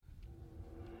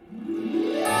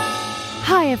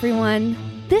everyone.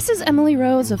 This is Emily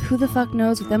Rose of Who the Fuck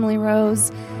Knows with Emily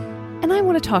Rose, and I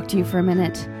want to talk to you for a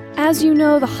minute. As you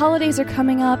know, the holidays are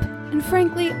coming up, and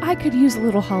frankly, I could use a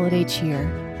little holiday cheer.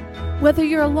 Whether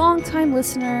you're a long-time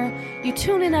listener, you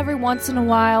tune in every once in a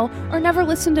while, or never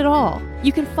listened at all,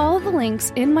 you can follow the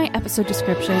links in my episode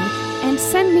description and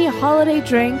send me a holiday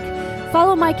drink,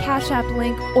 follow my Cash App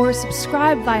link, or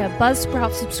subscribe via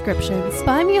Buzzsprout subscriptions.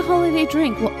 Buy Me a Holiday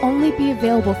Drink will only be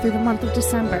available through the month of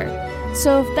December.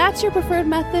 So if that's your preferred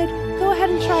method, go ahead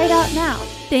and try it out now.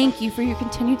 Thank you for your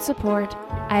continued support.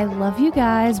 I love you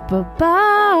guys.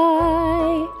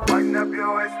 Bye-bye. Wind up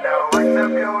your waist now, wind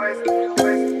up your waist,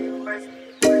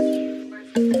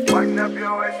 wind up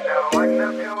your waist now, wind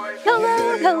up your waist.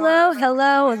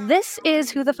 Hello. This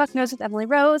is Who the Fuck Knows with Emily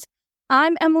Rose.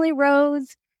 I'm Emily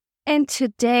Rose. And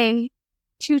today,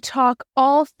 to talk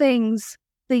all things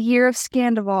the year of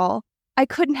Scandival, I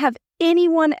couldn't have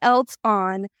anyone else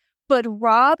on but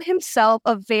Rob himself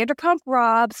of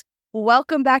VanderpumPRobs.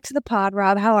 Welcome back to the pod,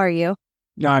 Rob. How are you?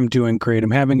 I'm doing great.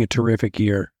 I'm having a terrific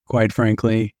year, quite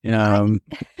frankly.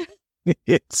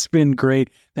 It's been great.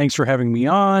 Thanks for having me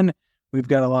on. We've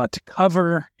got a lot to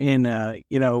cover. And,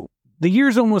 the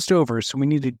year's almost over, so we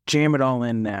need to jam it all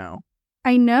in now.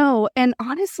 I know. And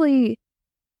honestly,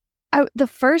 the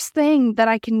first thing that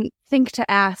I can think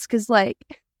to ask is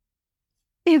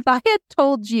if I had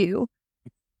told you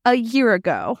a year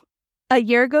ago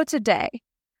today,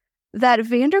 that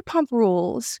Vanderpump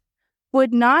Rules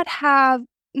would not have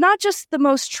not just the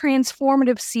most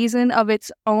transformative season of its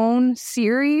own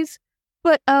series,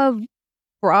 but of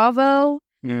Bravo,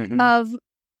 of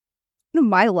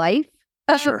my life.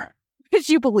 Sure. Could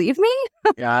you believe me?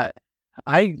 Yeah,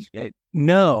 I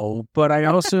no, but I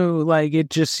also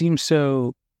it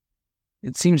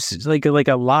seems like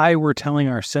a lie we're telling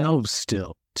ourselves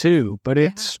still too, but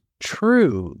it's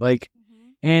true.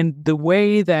 And the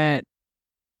way that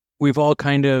we've all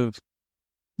kind of,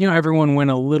 everyone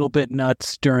went a little bit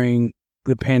nuts during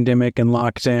the pandemic and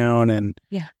lockdown and,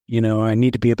 I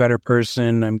need to be a better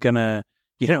person. I'm gonna,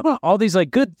 all these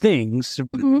good things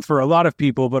for a lot of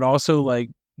people, but also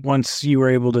once you were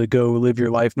able to go live your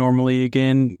life normally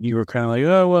again, you were kind of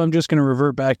oh, well, I'm just going to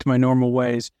revert back to my normal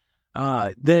ways.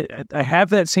 That I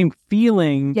have that same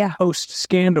feeling post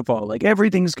Scandival,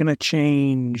 everything's going to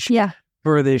change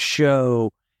for this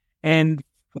show. And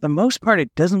for the most part,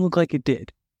 it doesn't look like it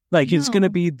did. It's going to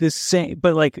be the same,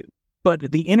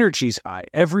 but the energy's high.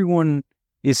 Everyone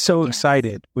is so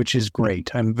excited, which is great.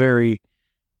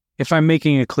 If I'm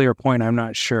making a clear point, I'm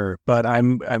not sure, but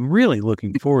I'm really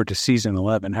looking forward to season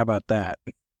 11. How about that?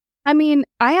 I mean,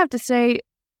 I have to say,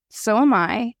 so am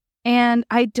I. And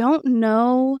I don't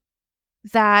know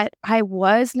that I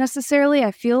was necessarily.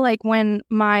 I feel like when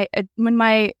my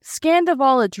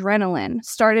Scandival adrenaline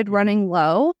started running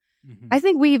low, I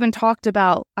think we even talked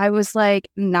about, I was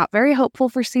not very hopeful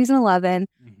for season 11.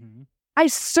 I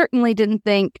certainly didn't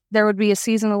think there would be a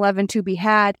season 11 to be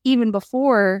had even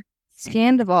before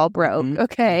Scandival broke.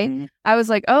 Okay. I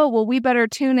was oh, well, we better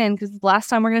tune in because last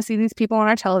time we're going to see these people on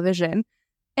our television.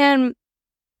 And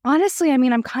honestly, I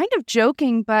mean, I'm kind of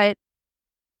joking, but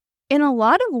in a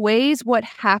lot of ways, what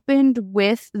happened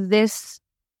with this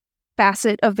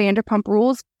facet of Vanderpump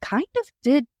Rules kind of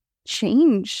did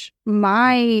change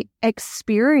my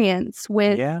experience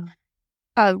with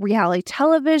reality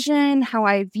television, how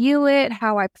I view it,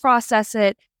 how I process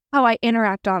it, how I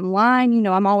interact online.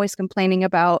 I'm always complaining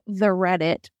about the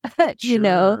Reddit,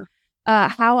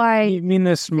 how I... You mean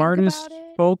the smartest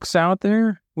folks out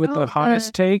there with the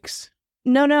hottest takes?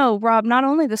 No, Rob, not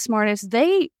only the smartest,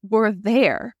 they were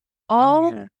there.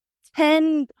 All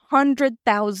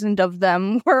 100,000 of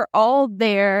them were all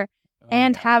there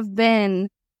and have been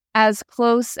as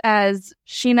close as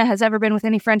Sheena has ever been with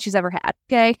any friend she's ever had.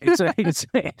 Okay.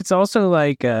 It's also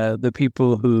the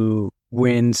people who,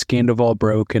 when Scandival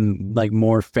broke and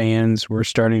more fans were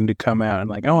starting to come out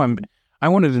and I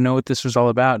wanted to know what this was all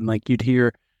about. And you'd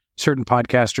hear certain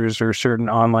podcasters or certain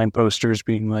online posters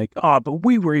being oh, but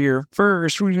we were here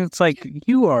first. It's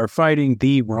you are fighting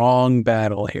the wrong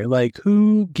battle here.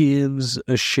 Who gives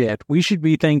a shit? We should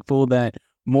be thankful that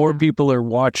more people are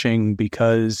watching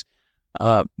because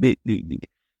I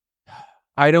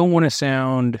don't want to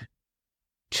sound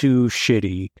too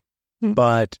shitty,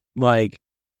 but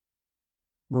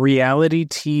reality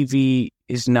TV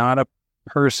is not a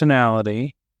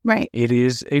personality. Right. It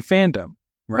is a fandom.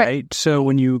 Right. So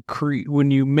when you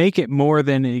make it more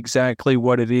than exactly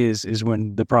what it is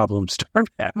when the problems start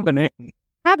happening.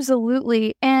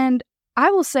 Absolutely. And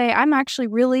I will say I'm actually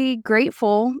really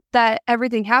grateful that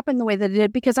everything happened the way that it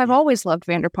did because I've always loved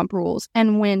Vanderpump Rules.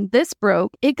 And when this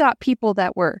broke, it got people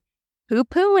that were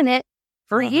poo-pooing it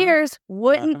for years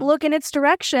wouldn't look in its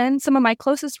direction. Some of my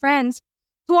closest friends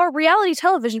who are reality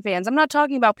television fans. I'm not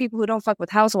talking about people who don't fuck with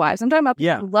Housewives. I'm talking about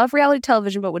people who love reality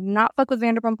television but would not fuck with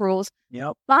Vanderpump Rules.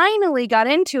 Finally got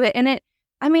into it. And it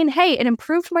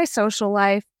improved my social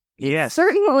life. Yes.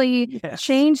 Certainly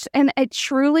changed. And it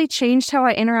truly changed how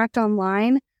I interact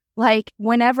online. Like,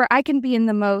 whenever I can be in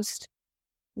the most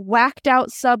whacked out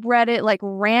subreddit, like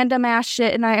random ass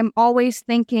shit. And I am always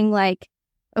thinking like,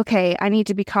 okay, I need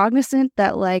to be cognizant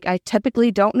that like I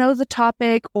typically don't know the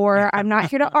topic, or I'm not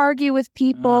here to argue with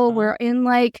people. We're in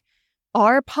like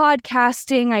our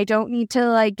podcasting. I don't need to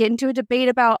like get into a debate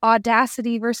about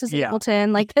Audacity versus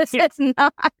Ableton. Like this,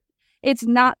 it's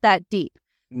not that deep.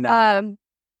 No.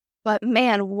 But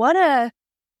man, what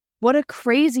a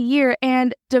crazy year,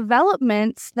 and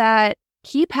developments that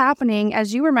keep happening.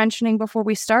 As you were mentioning before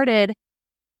we started,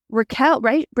 Rachel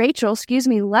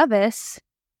Leviss,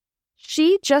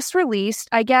 she just released,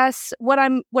 I guess what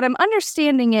I'm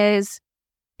understanding is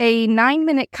a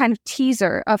 9-minute kind of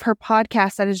teaser of her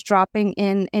podcast that is dropping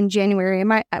in January.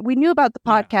 We knew about the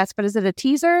podcast, but is it a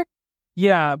teaser?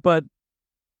 Yeah, but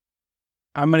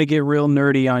I'm going to get real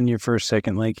nerdy on you for a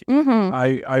second. Like,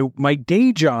 I my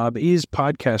day job is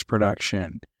podcast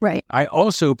production. Right. I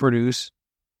also produce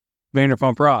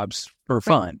VanderpumpRobs for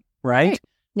fun, right?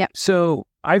 Yeah. So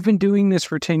I've been doing this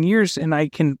for 10 years, and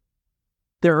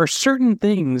there are certain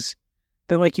things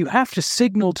that like you have to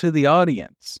signal to the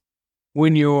audience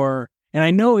when and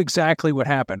I know exactly what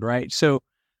happened, right? So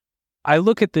I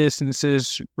look at this and it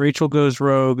says Rachel goes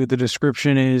rogue. The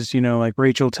description is, like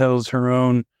Rachel tells her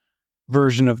own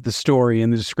version of the story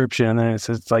in the description, and then it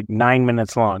says it's like 9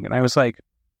 minutes long. And I was like,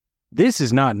 this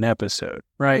is not an episode,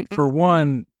 right? For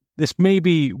one, this may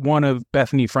be one of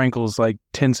Bethany Frankel's like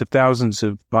tens of thousands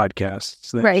of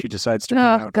podcasts that she decides to put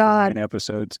out for 9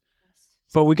 episodes.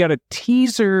 But we got a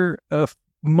teaser a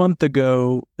month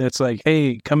ago that's like,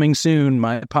 hey, coming soon,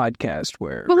 my podcast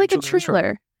where... Well, like a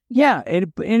trailer. Yeah,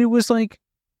 and it was like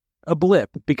a blip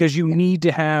because you need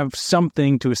to have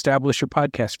something to establish your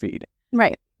podcast feed.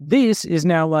 Right. This is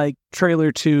now like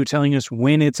trailer 2 telling us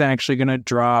when it's actually going to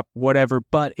drop, whatever,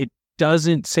 but it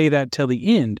doesn't say that till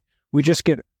the end. We just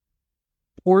get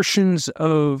portions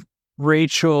of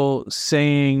Rachel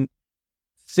saying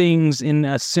things in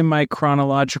a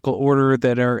semi-chronological order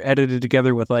that are edited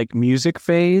together with like music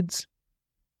fades.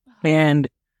 And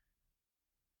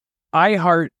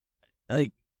iHeart,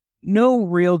 like, no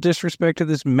real disrespect to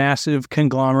this massive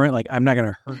conglomerate. Like, I'm not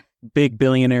going to hurt big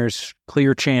billionaires,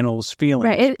 Clear Channel's feelings.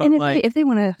 Right. And if they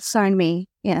want to sign me,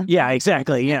 Yeah,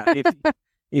 exactly. Yeah.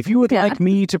 If you would like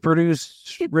me to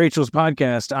produce Rachel's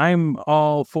podcast, I'm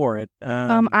all for it.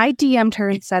 I DM'd her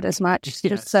and said as much,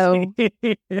 just so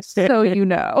you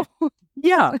know.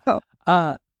 Yeah.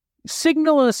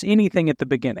 Signal us anything at the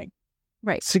beginning.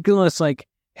 Right. Signal us like,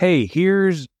 hey,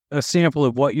 here's a sample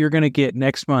of what you're going to get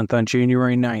next month on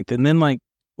January 9th. And then like,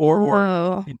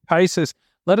 or entice us.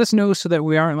 Let us know so that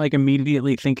we aren't like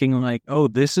immediately thinking like, oh,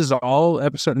 this is all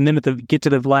episode. And then get to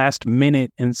the last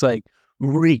minute and it's like,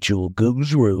 Rachel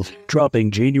goes rogue, dropping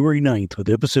January 9th with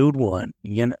episode 1.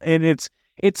 And it's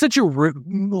such a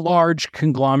large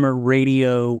conglomerate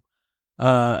radio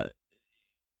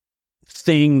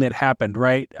thing that happened,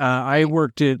 right? I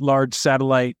worked at large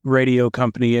satellite radio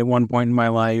company at one point in my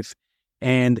life,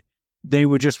 and they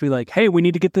would just be like, hey, we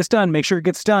need to get this done. Make sure it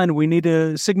gets done. We need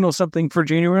to signal something for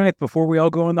January 9th before we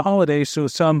all go on the holidays. So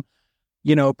some,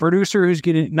 producer who's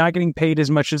not getting paid as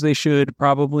much as they should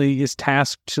probably is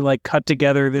tasked to like cut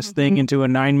together this thing into a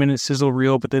 9-minute sizzle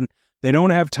reel, but then they don't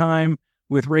have time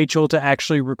with Rachel to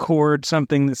actually record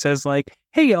something that says like,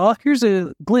 hey, y'all, here's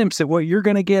a glimpse at what you're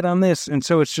going to get on this. And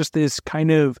so it's just this kind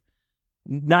of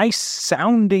nice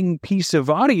sounding piece of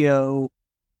audio,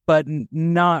 but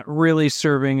not really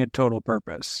serving a total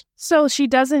purpose. So she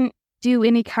doesn't do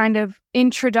any kind of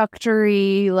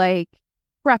introductory, like,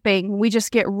 prepping. We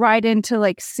just get right into,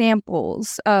 like,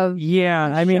 samples of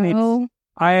I mean,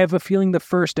 I have a feeling the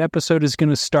first episode is going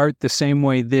to start the same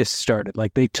way this started.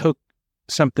 Like, they took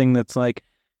something that's like,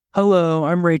 hello,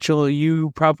 I'm Rachel.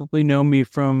 You probably know me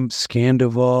from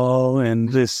Scandival and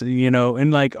this,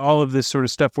 and, like, all of this sort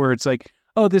of stuff where it's like,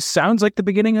 oh, this sounds like the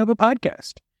beginning of a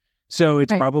podcast. So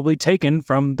it's probably taken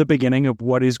from the beginning of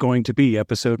what is going to be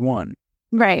episode 1.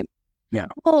 Right. Yeah.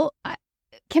 Well,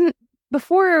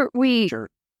 before we... Sure.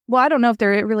 Well, I don't know if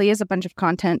there really is a bunch of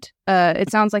content. It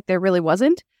sounds like there really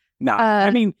wasn't. No.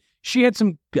 I mean, she had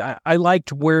some... I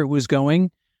liked where it was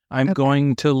going. I'm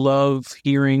going to love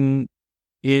hearing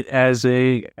it as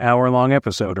a hour-long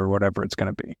episode or whatever it's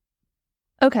going to be.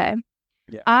 Okay.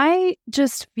 Yeah. I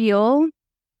just feel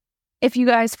if you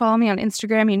guys follow me on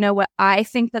Instagram, you know what I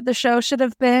think that the show should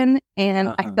have been.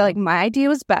 And I feel like my idea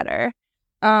was better.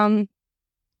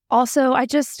 Also,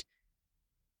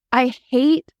 I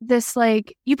hate this,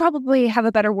 like, you probably have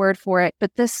a better word for it,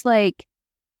 but this like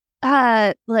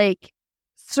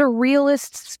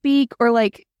surrealist speak or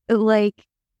like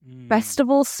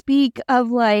festival speak of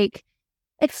like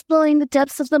exploring the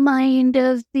depths of the mind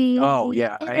of the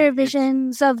inner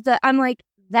visions of the. I'm like,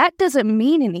 that doesn't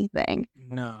mean anything.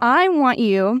 No. I want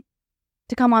you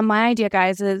to come on. My idea,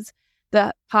 guys, is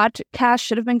the podcast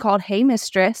should have been called Hey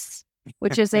Mistress,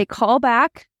 which is a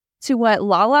callback to what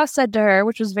Lala said to her,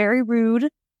 which was very rude,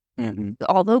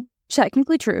 although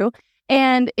technically true.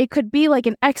 And it could be like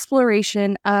an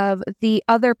exploration of the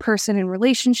other person in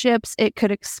relationships. It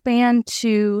could expand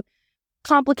to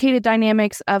complicated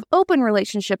dynamics of open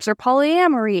relationships or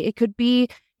polyamory. It could be,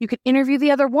 you could interview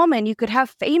the other woman. You could have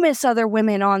famous other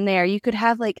women on there. You could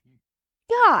have like,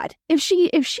 God, if she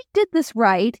did this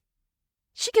right,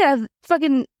 she could have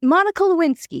fucking Monica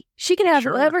Lewinsky. She could have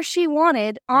whoever she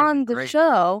wanted on the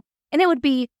show, and it would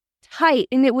be tight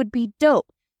and it would be dope.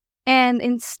 And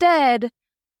instead,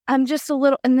 I'm just a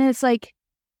little, and then it's like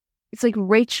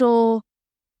Rachel.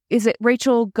 Is it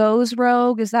Rachel Goes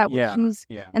Rogue? Is that what she's?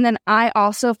 Yeah. And then I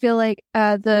also feel like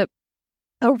the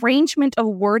arrangement of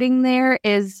wording there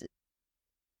is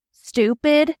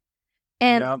stupid.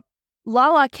 And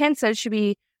Lala Kent says should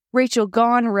be Rachel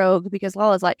Gone Rogue because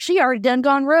Lala's like, she already done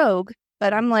gone rogue.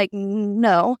 But I'm like,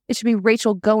 no, it should be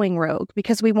Rachel Going Rogue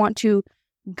because we want to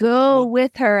go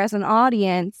with her as an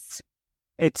audience.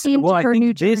 It's I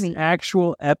think this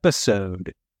actual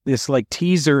episode, this like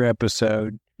teaser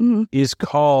episode, is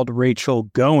called Rachel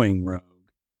Going Rogue,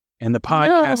 and the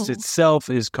podcast itself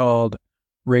is called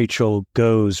Rachel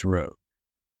Goes Rogue.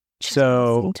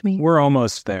 So we're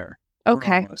almost there.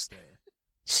 Okay,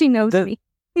 she knows me.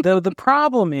 The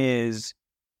problem is,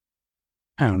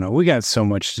 I don't know. We got so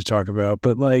much to talk about,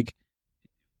 but like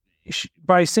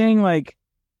by saying like.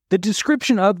 The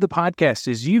description of the podcast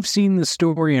is you've seen the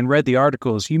story and read the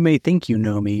articles. You may think you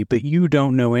know me, but you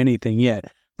don't know anything yet.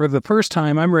 For the first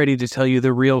time, I'm ready to tell you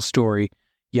the real story.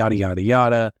 Yada, yada,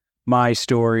 yada. My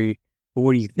story. But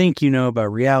what do you think you know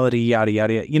about reality? Yada,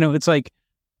 yada, yada. You know, it's like,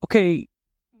 okay,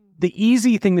 the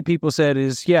easy thing that people said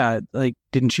is, yeah, like,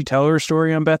 didn't she tell her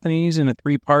story on Bethany's in a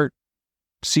 3-part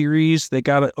series that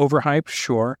got overhyped?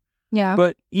 Sure. Yeah.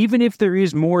 But even if there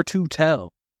is more to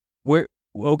tell,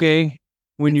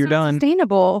 when you're done,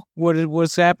 sustainable.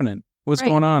 What's happening? What's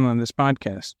going on this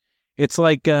podcast? It's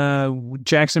like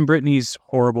Jackson Brittany's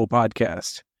horrible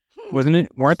podcast, wasn't it?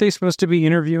 Weren't they supposed to be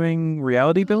interviewing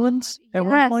reality villains at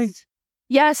one point?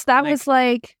 Yes, that was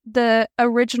like the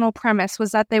original premise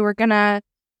was that they were gonna,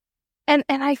 and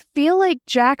I feel like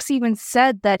Jax even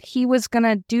said that he was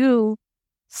gonna do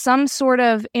some sort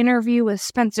of interview with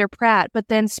Spencer Pratt, but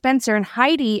then Spencer and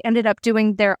Heidi ended up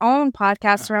doing their own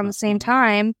podcast around the same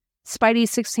time. Spidey's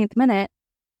 16th Minute.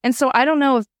 And so I don't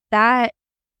know if that,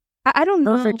 I don't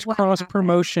know. Perfect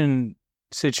cross-promotion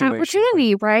situation.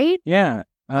 Opportunity, right? Yeah.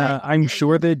 I'm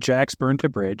sure that Jax burnt a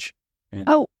bridge.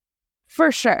 Oh,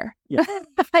 for sure. Yeah.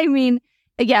 I mean,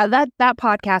 yeah, that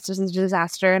podcast was a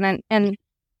disaster. And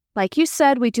like you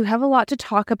said, we do have a lot to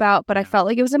talk about, but I felt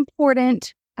like it was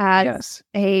important as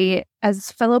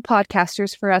fellow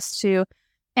podcasters for us to.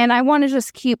 And I want to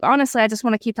just I just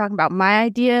want to keep talking about my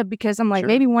idea because I'm like,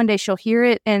 maybe one day she'll hear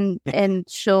it and I'm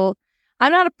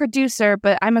not a producer,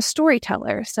 but I'm a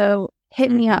storyteller. So hit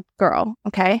me up, girl.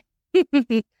 Okay.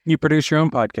 You produce your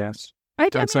own podcast. I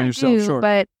do,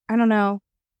 but I don't know.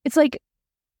 It's like,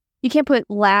 you can't put,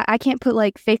 I can't put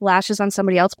like fake lashes on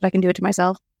somebody else, but I can do it to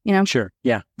myself, you know? Sure.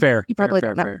 Yeah. Fair. You probably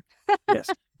fair. Yes.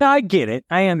 No, I get it.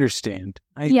 I understand.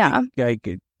 I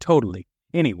get totally.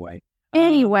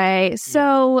 Anyway,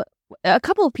 so a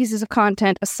couple of pieces of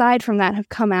content aside from that have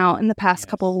come out in the past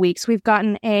couple of weeks. We've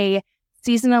gotten a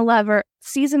season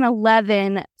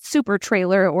 11 super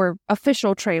trailer or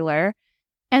official trailer.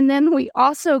 And then we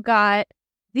also got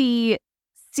the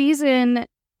season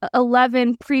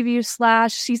 11 preview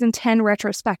 / season 10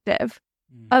 retrospective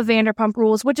of Vanderpump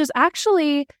Rules, which is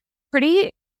actually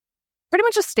pretty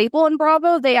much a staple in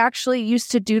Bravo. They actually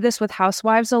used to do this with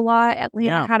Housewives a lot.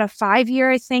 Atlanta had a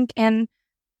 5-year, I think, and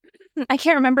I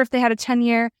can't remember if they had a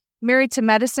 10-year. Married to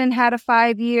Medicine had a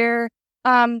 5-year.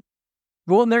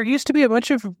 Well, and there used to be a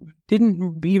bunch of,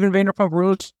 didn't even Vanderpump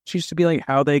Rules used to be like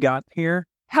how they got here?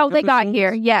 How they got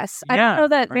here, yes. I don't know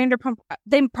that Vanderpump,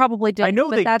 they probably did, I know,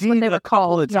 but that's what they were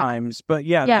called. A couple of times, but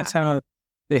that's how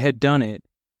they had done it.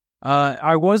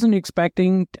 I wasn't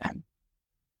expecting...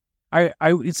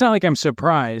 it's not like I'm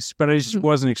surprised, but I just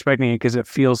wasn't expecting it because it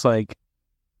feels like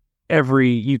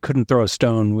you couldn't throw a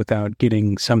stone without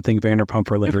getting something Vanderpump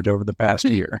related over the past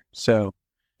year. So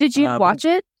did you watch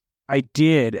it? I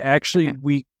did. Actually,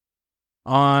 Okay.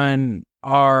 on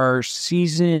our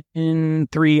season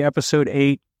 3, episode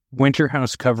 8, Winter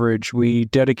House coverage, we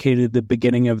dedicated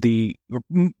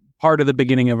part of the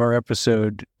beginning of our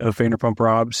episode of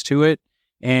VanderpumpRobs to it.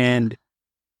 And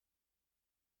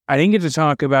I didn't get to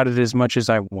talk about it as much as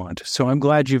I want. So I'm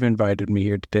glad you've invited me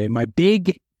here today. My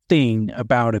big thing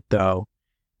about it, though,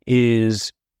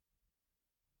 is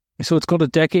so it's called A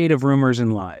Decade of Rumors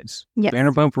and Lies. Yes.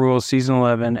 Vanderpump Rules, season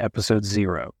 11, episode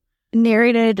 0.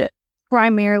 Narrated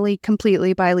primarily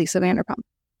completely by Lisa Vanderpump.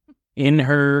 In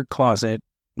her closet,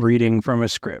 reading from a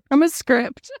script.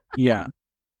 Yeah.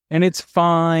 And it's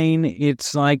fine.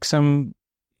 It's like some,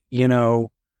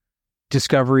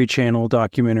 Discovery Channel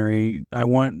documentary. I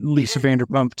want Lisa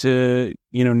Vanderpump to,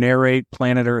 narrate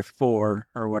Planet Earth 4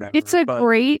 or whatever. It's a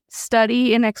great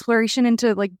study and exploration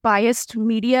into like biased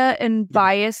media and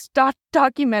biased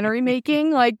documentary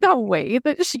making. Like the way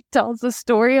that she tells the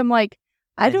story, I'm like,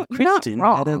 you're not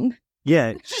wrong.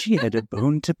 She had a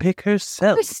bone to pick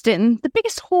herself. Kristen, the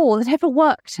biggest hole that ever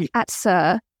worked at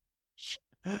Sir.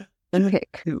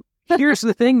 Pick. Here's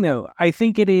the thing, though. I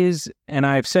think it is, and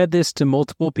I've said this to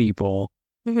multiple people,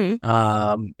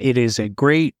 it is a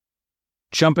great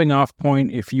jumping off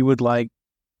point if you would like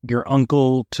your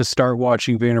uncle to start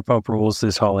watching Vanderpump Rules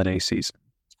this holiday season.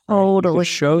 Totally.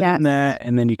 Show them that,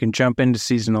 and then you can jump into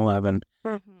season 11.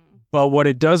 But what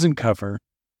it doesn't cover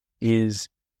is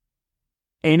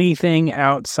anything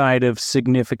outside of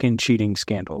significant cheating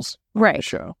scandals on the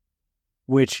show,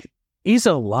 which is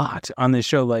a lot on this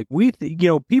show. Like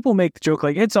people make the joke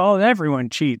like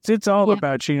everyone cheats. It's all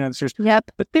about cheating on the show.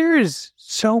 Yep. But there is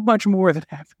so much more that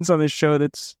happens on this show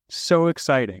that's so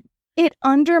exciting. It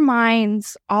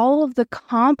undermines all of the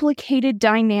complicated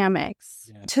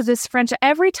dynamics to this friendship.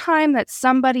 Every time that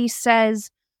somebody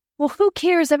says, well, who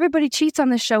cares? Everybody cheats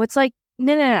on this show. It's like,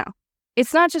 no.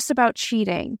 It's not just about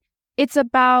cheating. It's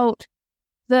about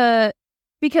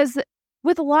because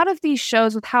with a lot of these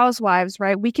shows with housewives,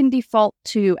 right, we can default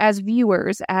to, as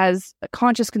viewers, as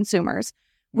conscious consumers,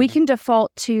 we can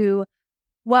default to,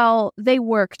 well, they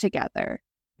work together.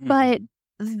 But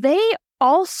they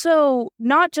also,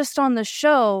 not just on the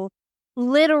show,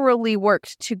 literally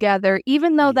worked together.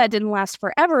 Even though that didn't last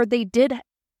forever, they did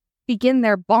begin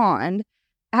their bond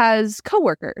as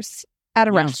coworkers at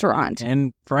a restaurant.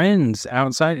 And friends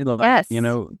outside. Yes.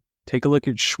 Take a look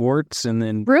at Schwartz and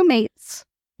then roommates.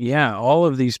 Yeah, all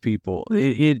of these people.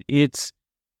 It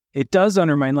does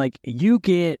undermine, like, you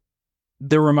get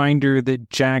the reminder that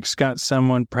Jax got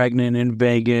someone pregnant in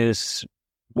Vegas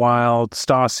while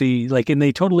Stassi, and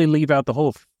they totally leave out the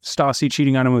whole Stassi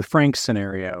cheating on him with Frank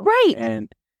scenario. Right.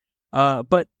 And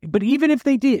but even if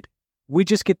they did, we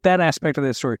just get that aspect of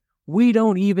the story. We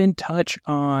don't even touch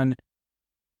on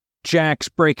Jax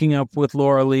breaking up with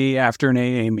Laura Lee after an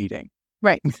AA meeting.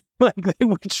 Right.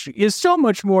 Which is so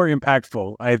much more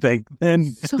impactful, I think,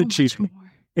 than the cheating.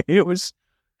 It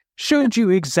showed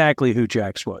you exactly who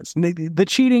Jax was. The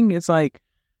cheating, it's like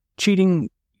cheating.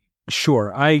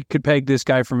 Sure, I could peg this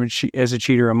guy as a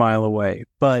cheater a mile away,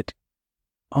 but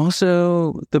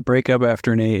also the breakup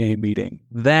after an AA meeting.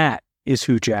 That is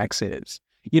who Jax is.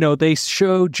 They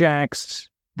show Jax,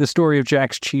 the story of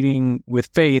Jax cheating with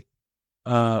Faith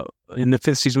in the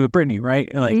 5th season with Brittany,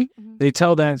 right? They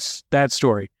tell that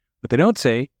story. What they don't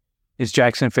say is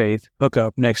Jax and Faith hook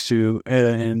up next to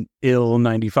an ill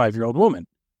 95-year-old woman.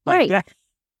 Right.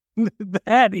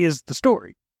 That is the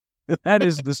story. That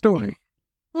is the story.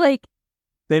 They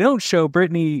don't show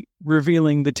Brittany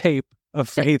revealing the tape of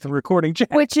Faith recording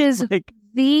Jax. Which is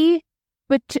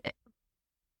but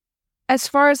as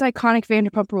far as iconic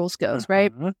Vanderpump Rules goes,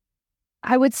 right?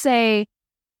 I would say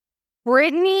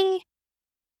Brittany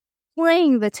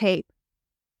playing the tape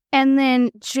and then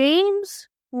James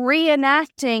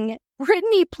reenacting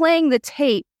Brittany playing the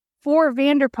tape for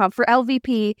Vanderpump, for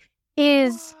LVP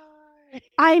is,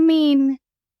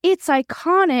 it's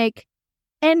iconic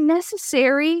and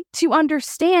necessary to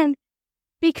understand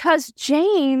because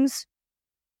James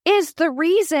is the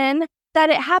reason that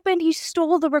it happened. He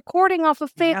stole the recording off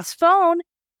of Faith's phone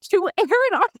to air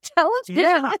it on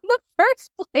television in the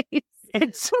first place.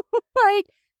 It's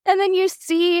and then you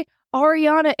see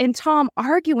Ariana and Tom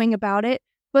arguing about it,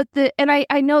 but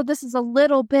I know this is a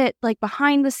little bit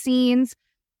behind the scenes,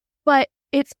 but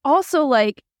it's also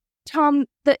Tom,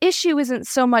 the issue isn't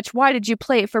so much why did you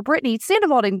play it for Brittany?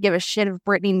 Sandoval didn't give a shit if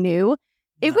Brittany knew.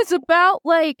 It was about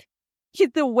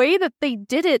the way that they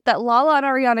did it, that Lala and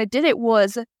Ariana did it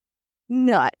was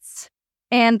nuts.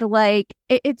 And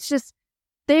it's just,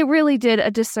 they really did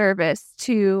a disservice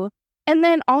to And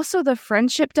then also the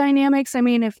friendship dynamics. I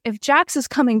mean, if Jax is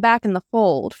coming back in the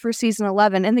fold for season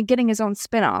 11 and then getting his own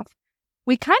spinoff,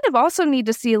 we kind of also need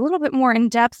to see a little bit more in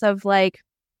depth of like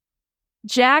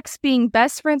Jax being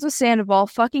best friends with Sandoval,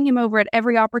 fucking him over at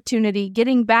every opportunity,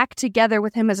 getting back together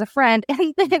with him as a friend,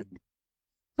 and then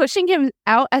pushing him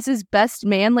out as his best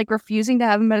man, like refusing to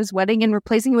have him at his wedding and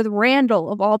replacing him with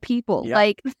Randall of all people. Yep.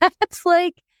 Like, that's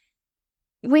like,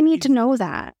 we need to know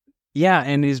that. Yeah,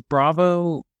 and is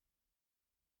Bravo,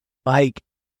 like,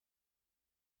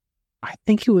 I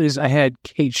think it was, I had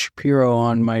Kate Shapiro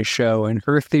on my show, and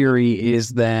her theory is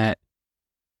that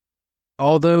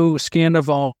although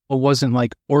Scandival wasn't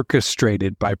like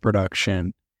orchestrated by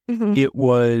production, it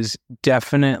was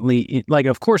definitely like,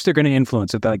 of course they're going to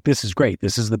influence it. They're like, this is great.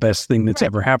 This is the best thing that's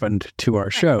ever happened to our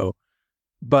show.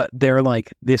 But they're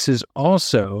like, this is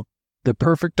also the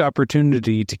perfect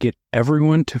opportunity to get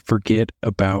everyone to forget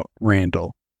about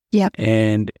Randall. Yep.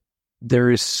 And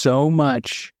there is so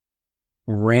much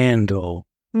Randall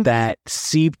that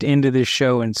seeped into this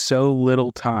show in so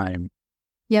little time.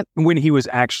 Yep. When he was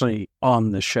actually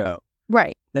on the show.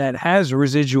 Right. That has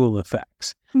residual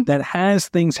effects, that has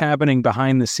things happening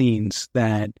behind the scenes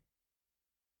that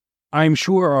I'm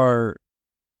sure are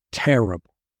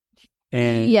terrible.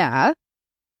 And yeah,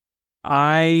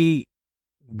 I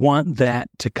want that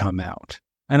to come out.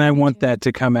 And I want that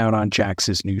to come out on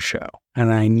Jax's new show.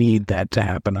 And I need that to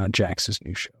happen on Jax's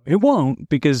new show. It won't,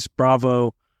 because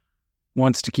Bravo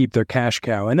wants to keep their cash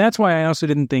cow. And that's why I also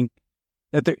didn't think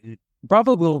that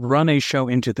Bravo will run a show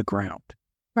into the ground.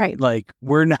 Right. Like,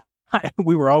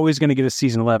 we were always going to get a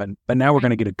season 11, but now we're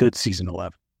going to get a good season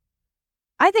 11.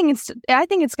 I think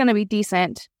it's going to be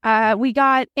decent. We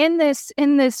got in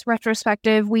this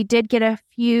retrospective, we did get a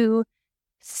few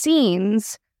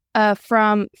scenes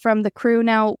from the crew.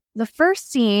 Now, the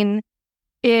first scene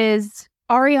is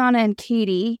Ariana and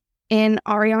Katie in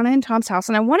Ariana and Tom's house,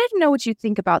 and I wanted to know what you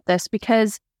think about this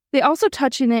because they also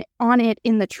touch on it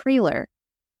in the trailer.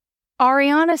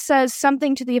 Ariana says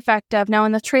something to the effect of, now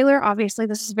in the trailer, obviously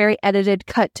this is very edited,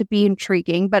 cut to be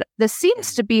intriguing, but this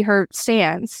seems to be her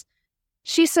stance.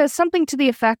 She says something to the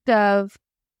effect of,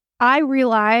 I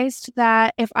realized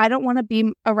that if I don't want to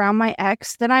be around my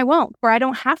ex, then I won't, or I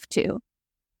don't have to.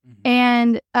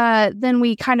 And then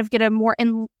we kind of get a more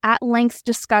at-length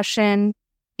discussion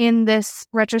in this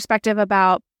retrospective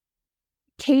about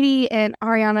Katie and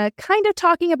Ariana kind of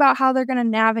talking about how they're going to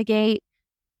navigate,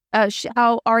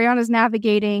 how Ariana's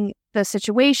navigating the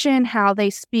situation, how they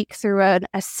speak through an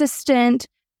assistant.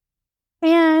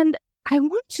 And I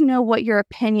want to know what your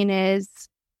opinion is.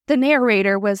 The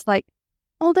narrator was like,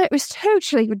 oh, that was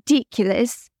totally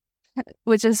ridiculous,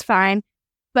 which is fine.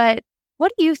 But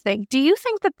what do you think? Do you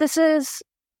think that this is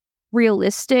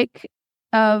realistic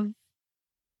of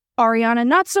Ariana?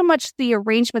 Not so much the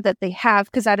arrangement that they have,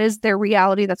 because that is their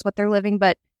reality, that's what they're living,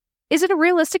 but is it a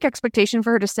realistic expectation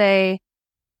for her to say,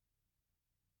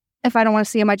 if I don't want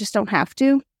to see him, I just don't have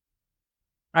to?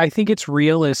 I think it's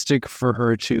realistic for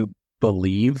her to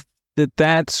believe that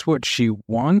that's what she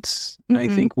wants. I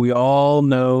think we all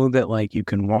know that, like, you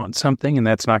can want something and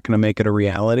that's not going to make it a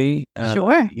reality.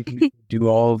 Sure. You can do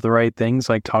all of the right things,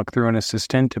 like talk through an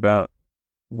assistant about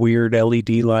weird LED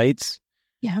lights.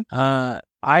 Yeah.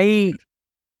 I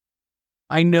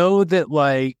know that,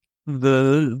 like,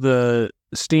 the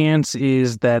stance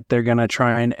is that they're going to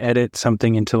try and edit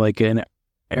something into, like, an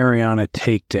Ariana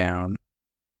takedown.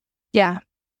 Yeah.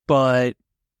 But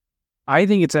I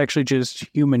think it's actually just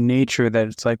human nature that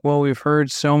it's like, well, we've heard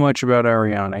so much about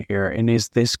Ariana here, and is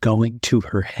this going to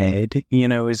her head? You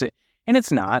know, is it? And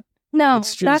it's not. No,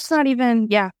 it's just, that's not even,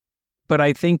 yeah. But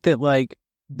I think that, like,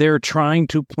 they're trying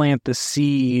to plant the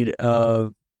seed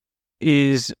of,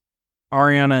 is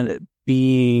Ariana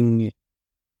being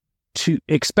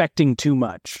expecting too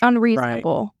much?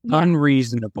 Unreasonable. Right? Yeah.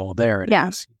 Unreasonable. There it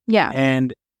is. Yeah.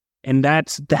 And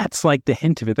that's like the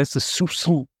hint of it. That's the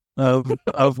sousou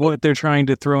of what they're trying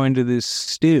to throw into this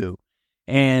stew.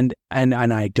 And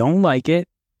I don't like it.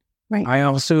 Right. I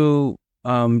also,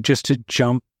 just to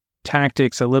jump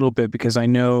tactics a little bit, because I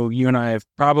know you and I have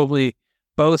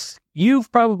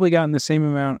you've probably gotten the same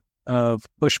amount of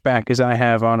pushback as I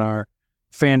have on our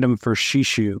fandom for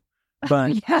Shishu.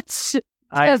 But yes,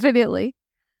 definitely.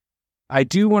 I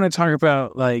do want to talk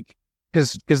about, like,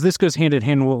 because this goes hand in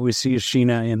hand with what we see of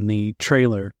Sheena in the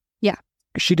trailer. Yeah.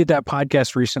 She did that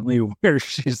podcast recently where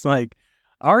she's like,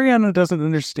 Ariana doesn't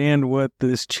understand what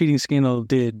this cheating scandal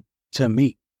did to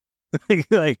me.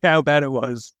 Like, how bad it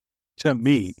was to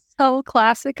me. So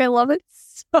classic. I love it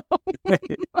so much.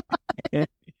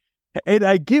 And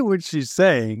I get what she's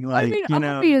saying. Like, I mean, you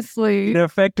know, obviously. it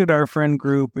affected our friend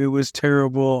group. It was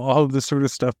terrible, all of this sort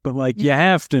of stuff. But like, you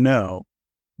have to know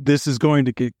this is going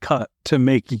to get cut to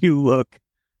make you look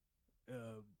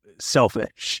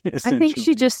selfish. I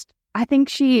think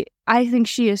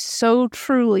she is so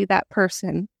truly that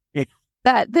person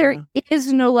that there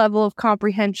is no level of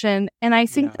comprehension. And I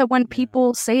think that when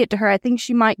people say it to her, I think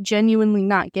she might genuinely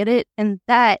not get it. And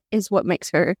that is what makes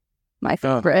her my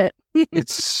favorite.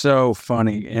 It's so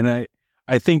funny. And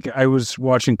I think I was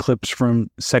watching clips from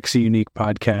Sexy Unique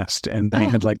podcast, and they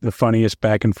had like the funniest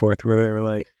back and forth where they were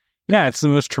like, yeah, it's the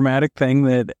most traumatic thing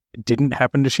that didn't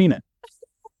happen to Sheena.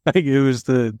 Like, it was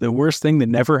the worst thing that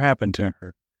never happened to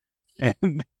her.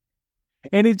 And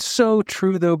it's so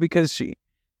true though, because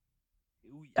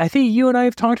I think you and I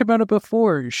have talked about it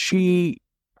before.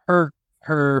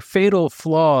 Her fatal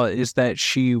flaw is that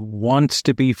she wants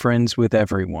to be friends with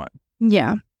everyone.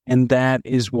 Yeah. And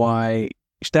that's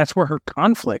where her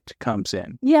conflict comes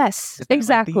in. Yes,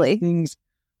 exactly. Like, these things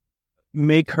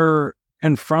make her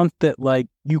confront that, like,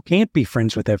 you can't be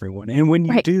friends with everyone. And when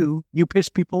you do, you piss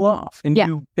people off, and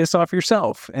you piss off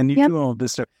yourself, and you do all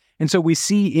this stuff. And so we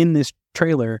see in this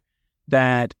trailer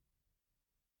that,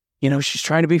 you know, she's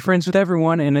trying to be friends with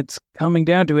everyone, and it's coming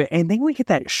down to it. And then we get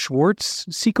that Schwartz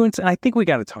sequence, and I think we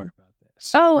got to talk about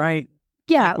this. Oh, right?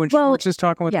 Yeah. Like when Schwartz is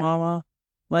talking with Lala,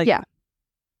 like,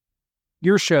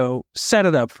 your show, set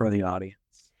it up for the audience.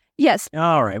 Yes.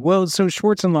 All right. Well, so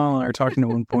Schwartz and Lala are talking at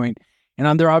one point,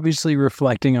 and they're obviously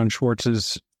reflecting on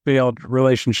Schwartz's failed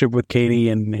relationship with Katie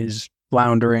and his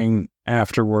floundering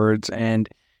afterwards. And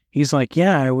he's like,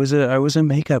 "Yeah, I was a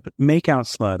makeout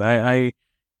slut. I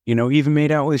you know, even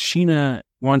made out with Sheena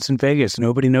once in Vegas.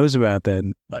 Nobody knows about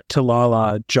that." But to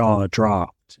Lala, jaw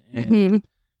dropped. And,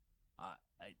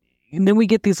 and then we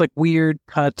get these like weird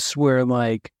cuts where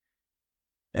like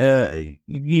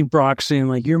Brock's saying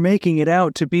like, "You're making it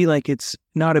out to be like it's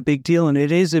not a big deal, and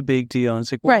it is a big deal." And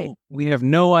it's like, well, we have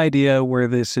no idea where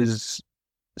this is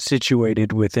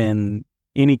situated within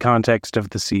any context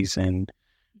of the season.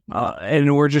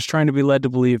 And we're just trying to be led to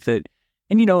believe that.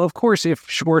 And, you know, of course, if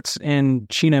Schwartz and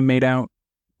Sheena made out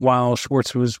while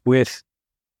Schwartz was with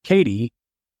Katie,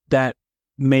 that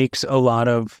makes a lot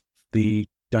of the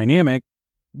dynamic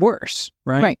worse,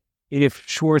 right? If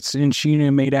Schwartz and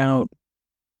Sheena made out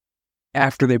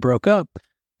after they broke up,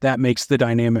 that makes the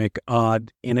dynamic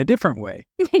odd in a different way.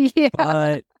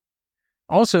 But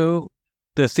also,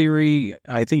 the theory,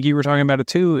 I think you were talking about it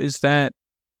too, is that,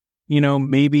 you know,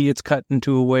 maybe it's cut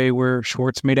into a way where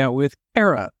Schwartz made out with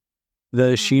Kara,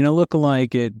 the Sheena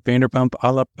lookalike at Vanderpump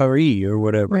a la Paris or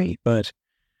whatever. But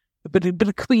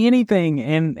it could be anything,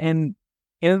 and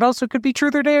it also could be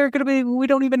truth or dare. It could be, we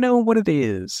don't even know what it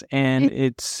is, and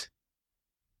it's.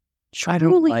 I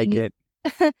don't like it.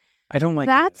 I don't like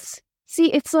that's it.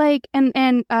 See, it's like,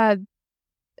 and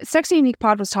Sexy Unique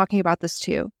Pod was talking about this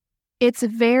too. It's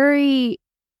very,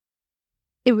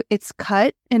 it's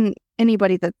cut, and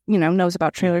anybody that, you know, knows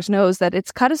about trailers knows that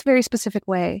it's cut a very specific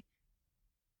way.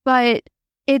 But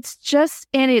it's just,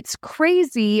 and it's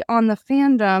crazy on the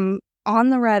fandom, on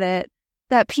the Reddit,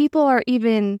 that people are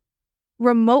even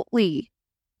remotely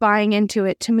buying into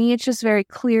it. To me, it's just very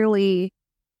clearly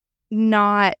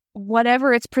not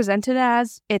whatever it's presented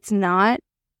as, it's not.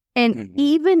 And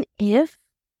even if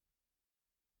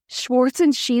Schwartz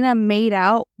and Sheena made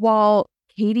out while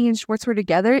Katie and Schwartz were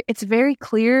together, it's very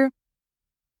clear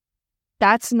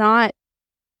that's not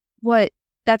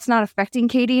affecting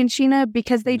Katie and Sheena,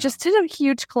 because they just did a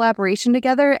huge collaboration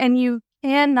together, and you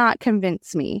cannot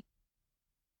convince me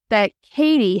that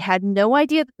Katie had no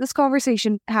idea that this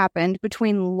conversation happened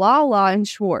between Lala and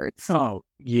Schwartz. Oh,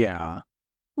 yeah.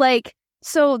 Like,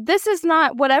 so this is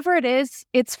not, whatever it is,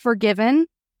 it's forgiven.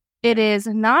 It is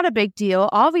not a big deal.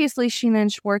 Obviously, Sheena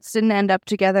and Schwartz didn't end up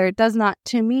together. It does not,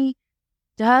 to me,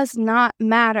 does not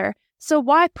matter. So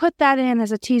why put that in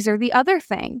as a teaser? The other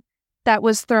thing that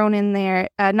was thrown in there,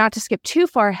 not to skip too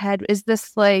far ahead, is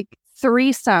this like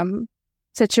threesome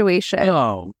situation.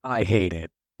 Oh, I hate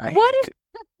it.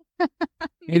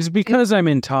 It's because I'm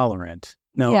intolerant.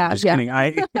 No, I'm just kidding.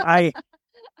 I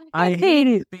hate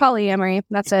it. Polyamory.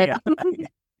 That's it.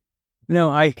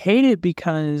 No, I hate it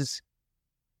because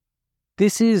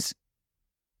this is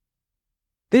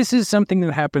something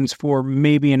that happens for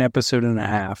maybe an episode and a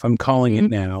half. I'm calling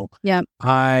it now. Yeah.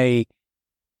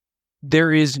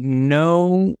 There is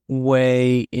no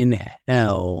way in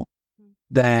hell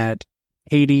that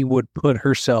Katie would put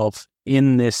herself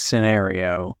in this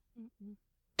scenario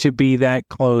to be that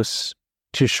close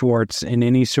to Schwartz in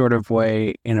any sort of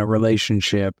way in a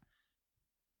relationship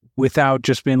without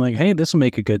just being like, hey, this will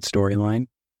make a good storyline.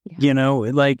 You know,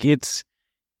 like it's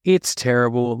It's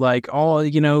terrible. Like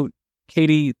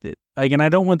Katie, like, and I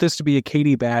don't want this to be a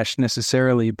Katie bash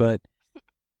necessarily, but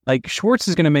like Schwartz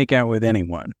is going to make out with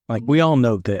anyone. Like, we all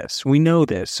know this. We know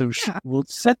this. So we'll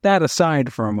set that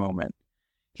aside for a moment.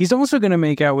 He's also going to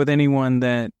make out with anyone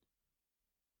that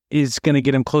is going to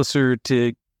get him closer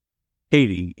to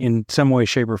Katie in some way,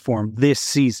 shape, or form this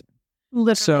season.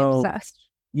 Literally obsessed.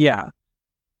 Yeah.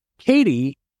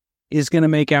 Katie is going to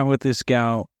make out with this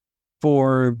gal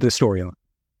for the storyline.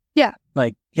 Yeah.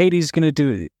 Like, Katie's going to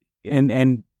do it.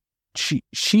 And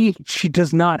she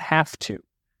does not have to.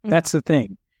 That's the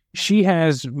thing. She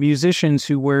has musicians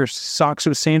who wear socks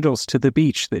with sandals to the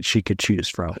beach that she could choose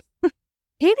from.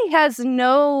 Katie has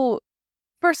no,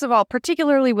 first of all,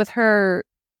 particularly with her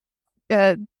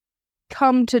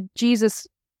come to Jesus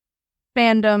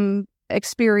fandom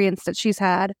experience that she's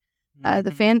had,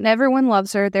 everyone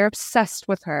loves her. They're obsessed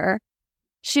with her.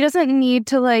 She doesn't need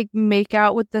to like make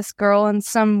out with this girl in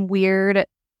some weird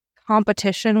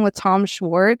competition with Tom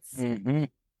Schwartz. Mm-hmm.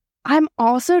 I'm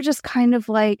also just kind of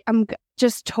like, I'm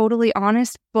just totally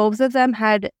honest. Both of them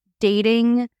had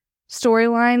dating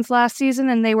storylines last season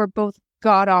and they were both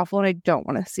god awful and I don't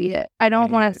want to see it. I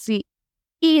don't want to see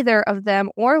either of them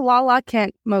or Lala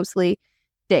Kent mostly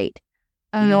date.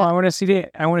 No, I want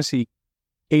to see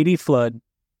Katie Flood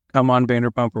come on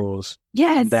Vanderpump Rules.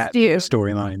 Yes, that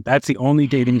storyline. That's the only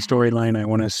dating storyline I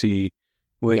want to see.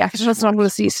 Yeah, because that's what I'm going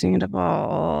to see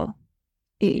Sandoval.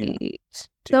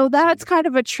 So that's kind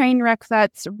of a train wreck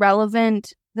that's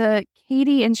relevant. The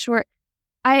Katie and Schwartz,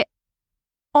 I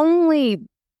only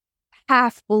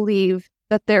half believe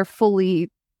that they're fully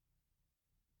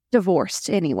divorced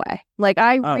anyway. Like,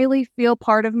 I really feel,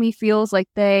 part of me feels like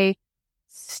they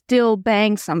still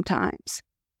bang sometimes.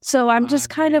 So I'm just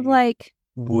kind of like...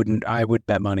 I would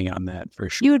bet money on that for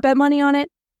sure. You would bet money on it?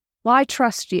 Well, I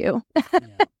trust you. Yeah.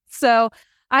 So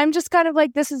I'm just kind of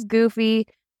like, this is goofy.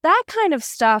 That kind of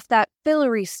stuff, that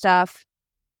fillery stuff,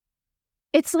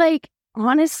 it's like,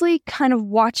 honestly, kind of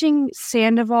watching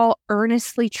Sandoval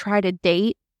earnestly try to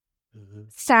date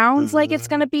sounds like it's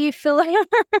going to be fillery.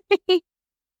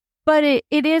 But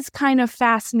it is kind of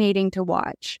fascinating to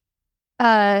watch.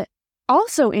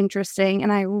 Also interesting,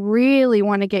 and I really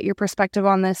want to get your perspective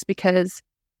on this because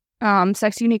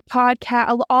Sex Unique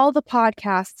podcast, all the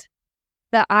podcasts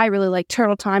that I really like,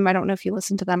 Turtle Time, I don't know if you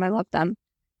listen to them, I love them.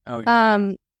 Oh,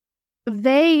 yeah.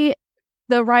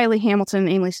 The Riley Hamilton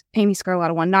and Amy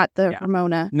Scarlatta one, not the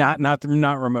Ramona. Not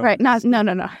Ramona. Right, no.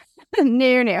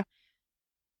 No.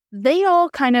 They all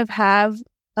kind of have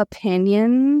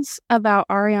opinions about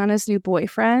Ariana's new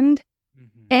boyfriend.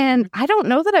 And I don't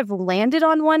know that I've landed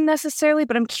on one necessarily,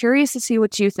 but I'm curious to see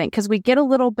what you think. Because we get a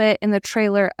little bit in the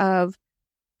trailer of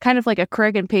kind of like a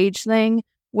Craig and Paige thing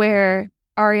where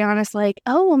Ariana's like,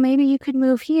 oh, well, maybe you could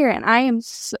move here. And I am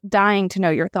dying to know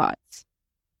your thoughts.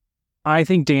 I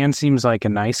think Dan seems like a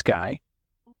nice guy.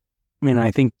 I mean, I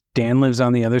think Dan lives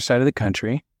on the other side of the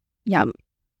country. Yeah.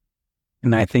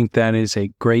 And I think that is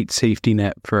a great safety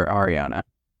net for Ariana.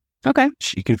 Okay.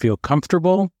 She can feel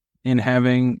comfortable in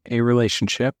having a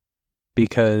relationship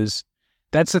because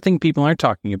that's the thing people aren't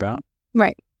talking about.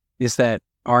 Right. Is that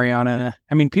Ariana,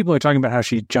 I mean, people are talking about how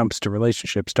she jumps to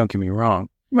relationships, don't get me wrong.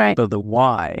 Right. But the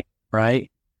why, right?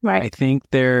 Right. I think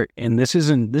and this is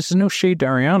no shade to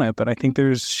Ariana, but I think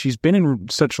she's been in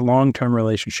such long-term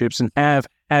relationships and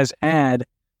has had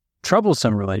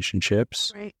troublesome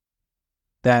relationships. Right.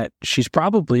 That she's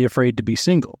probably afraid to be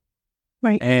single.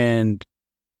 Right. And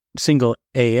single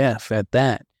AF at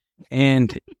that.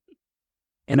 And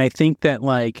I think that,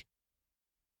 like,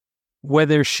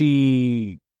 whether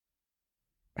she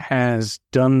has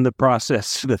done the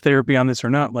process, the therapy on this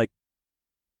or not, like,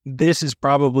 this is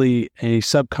probably a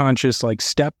subconscious, like,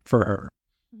 step for her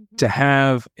to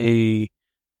have a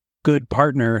good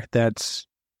partner that's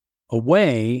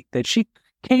away that she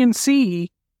can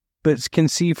see, but can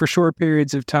see for short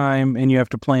periods of time, and you have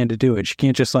to plan to do it. She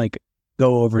can't just, like,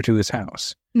 go over to his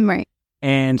house. Right.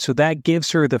 And so that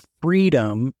gives her the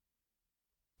freedom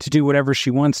to do whatever she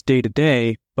wants day to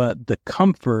day, but the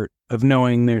comfort of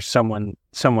knowing there's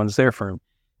someone's there for him.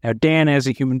 Now, Dan, as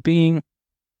a human being,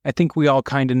 I think we all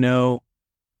kind of know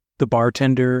the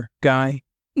bartender guy.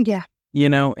 Yeah. You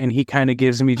know, and he kind of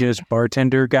gives me just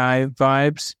bartender guy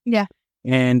vibes. Yeah.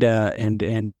 And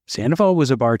Sandoval was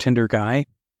a bartender guy.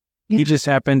 Yeah. He just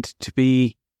happened to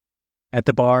be at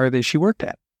the bar that she worked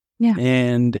at. Yeah.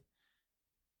 And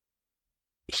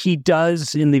he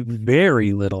does, in the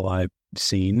very little I've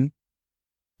seen,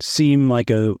 seem like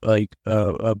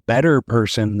a better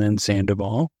person than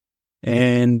Sandoval.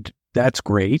 And that's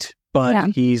great. But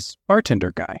he's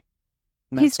bartender guy.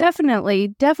 He's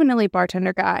definitely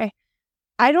bartender guy.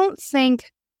 I don't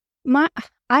think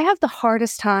I have the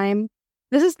hardest time.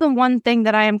 This is the one thing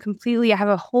that I have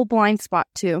a whole blind spot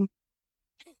to.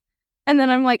 And then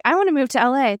I'm like, I want to move to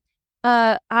LA.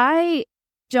 I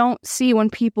don't see when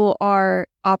people are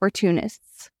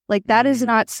opportunists. Like, that is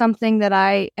not something that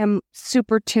I am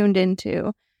super tuned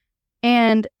into.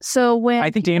 And so I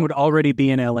think Dan would already be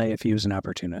in LA if he was an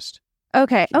opportunist.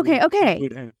 Okay.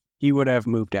 He would have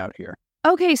moved out here.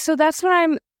 Okay, so that's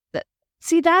what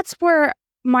that's where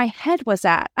my head was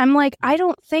at. I'm like, I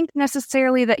don't think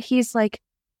necessarily that he's like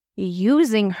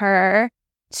using her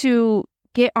to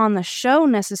get on the show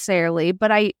necessarily,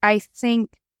 but I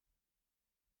think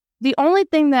the only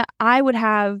thing that I would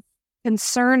have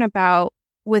concern about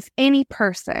with any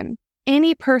person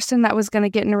that was going to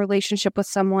get in a relationship with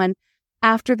someone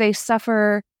after they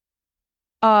suffer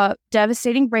a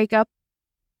devastating breakup,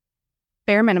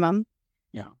 bare minimum,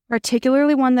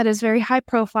 particularly one that is very high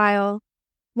profile,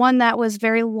 one that was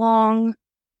very long,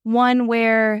 one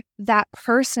where that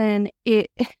person,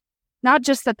 not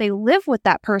just that they live with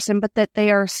that person, but that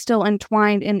they are still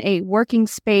entwined in a working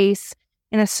space,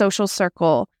 in a social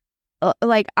circle.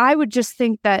 Like, I would just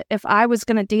think that if I was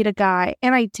going to date a guy,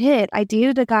 and I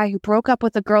dated a guy who broke up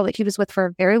with a girl that he was with for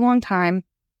a very long time,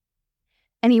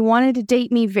 and he wanted to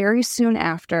date me very soon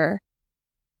after.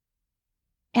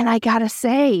 And I gotta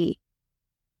say,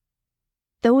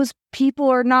 those people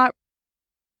are not...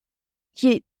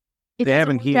 They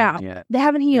haven't healed yet. They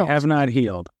haven't healed. They have not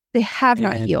healed. They have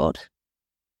not healed.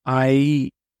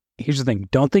 Here's the thing.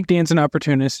 Don't think Dan's an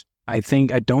opportunist. I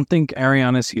don't think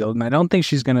Ariana's healed, and I don't think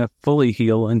she's going to fully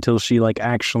heal until she like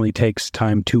actually takes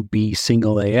time to be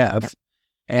single AF.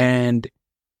 And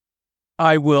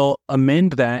I will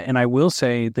amend that, and I will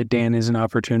say that Dan is an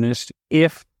opportunist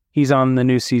if he's on the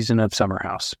new season of Summer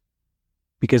House,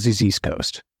 because he's East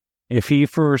Coast. If he,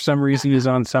 for some reason, is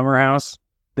on Summer House,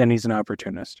 then he's an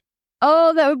opportunist.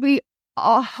 Oh, that would be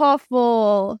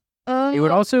awful. It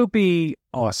would also be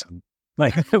awesome.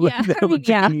 Like, that would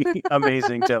be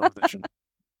amazing television.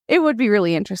 It would be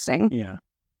really interesting. Yeah.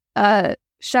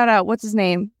 Shout out, what's his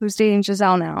name? Who's dating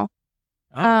Giselle now?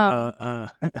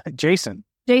 Jason.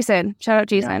 Jason. Shout out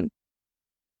Jason.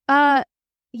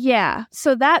 Yeah.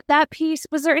 So that piece,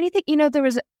 was there anything, there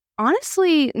was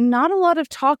honestly not a lot of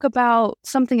talk about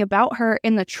something about her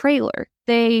in the trailer.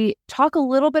 They talk a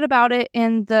little bit about it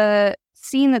in the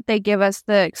scene that they give us,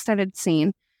 the extended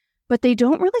scene, but they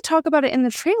don't really talk about it in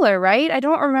the trailer, right? I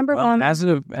don't remember. Well, as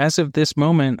of this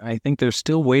moment, I think they're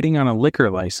still waiting on a liquor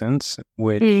license,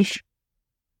 which...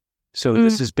 So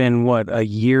this has been, a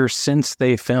year since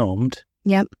they filmed?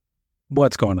 Yep.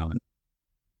 What's going on?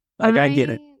 Like, I get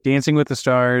it. Dancing with the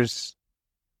Stars.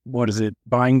 What is it?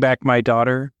 Buying Back My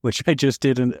Daughter, which I just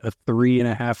did a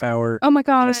 3.5 hour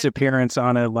guest appearance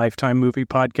on a Lifetime movie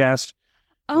podcast.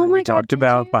 Oh my God. Talked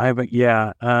about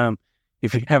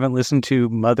if you haven't listened to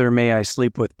Mother May I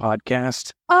Sleep With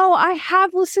podcast. Oh, I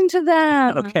have listened to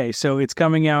them. Okay, so it's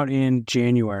coming out in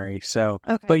January. So,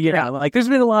 but yeah, like there's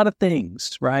been a lot of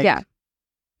things, right?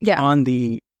 Yeah. On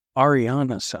the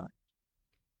Ariana side.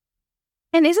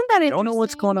 And isn't that interesting? Don't know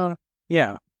what's going on.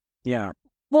 Yeah.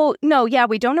 Well, no,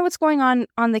 we don't know what's going on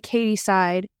the Katie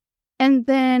side. And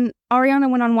then Ariana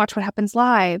went on Watch What Happens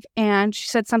Live, and she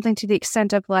said something to the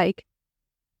extent of like,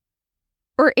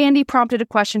 or Andy prompted a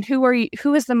question, who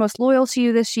is the most loyal to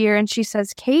you this year? And she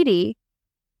says, Katie.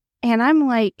 And I'm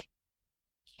like,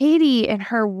 Katie and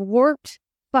her warped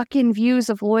fucking views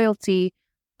of loyalty.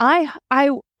 I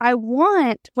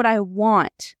want what I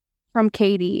want from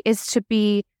Katie is to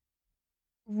be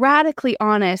radically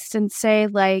honest and say,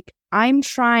 like, I'm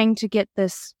trying to get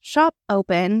this shop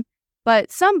open, but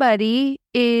somebody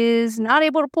is not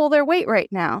able to pull their weight right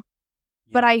now.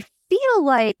 Yeah. But I feel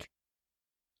like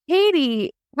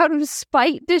Katie, out of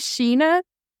spite to Sheena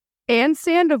and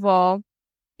Sandoval,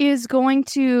 is going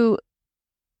to,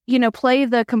 play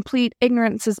the complete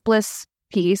ignorance is bliss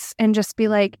piece and just be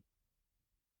like,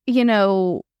 I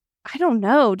don't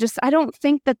know. I don't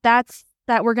think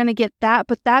that we're going to get that,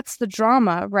 but that's the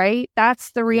drama, right?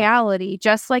 That's the reality,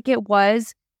 just like it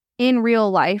was in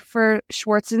real life for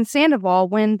Schwartz and Sandoval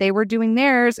when they were doing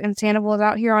theirs, and Sandoval was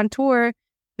out here on tour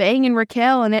banging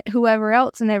Raquel and whoever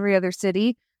else in every other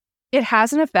city. It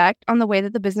has an effect on the way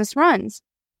that the business runs.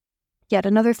 Yet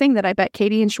another thing that I bet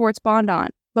Katie and Schwartz bond over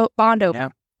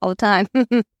all the time.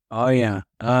 Oh yeah.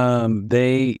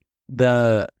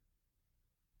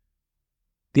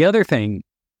 The other thing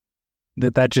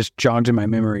that just jogged in my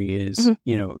memory is,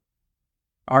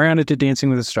 Ariana did Dancing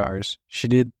with the Stars. She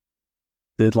did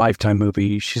the Lifetime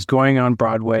movie. She's going on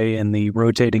Broadway in the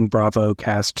rotating Bravo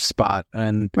cast spot,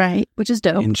 which is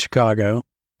dope, in Chicago.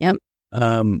 Yep.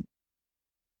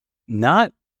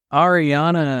 Not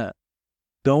Ariana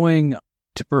going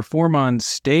to perform on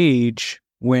stage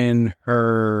when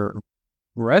her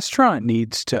restaurant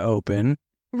needs to open.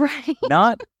 Right.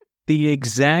 Not the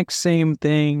exact same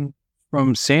thing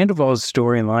from Sandoval's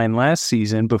storyline last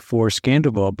season before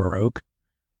Scandoval broke.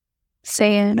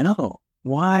 Saying. No.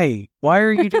 Why? Why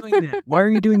are you doing that? Why are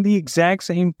you doing the exact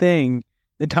same thing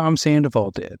that Tom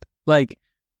Sandoval did? Like,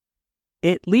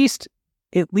 at least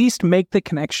make the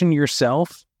connection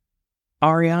yourself,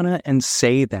 Ariana, and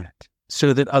say that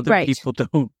so that other people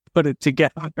don't put it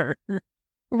together.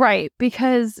 Right.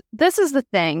 Because this is the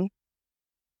thing.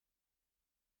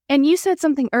 And you said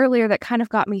something earlier that kind of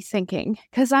got me thinking,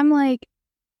 because I'm like,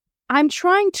 I'm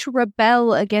trying to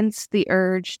rebel against the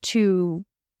urge to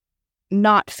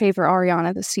not favor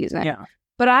Ariana this season. Yeah.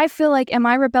 But I feel like, am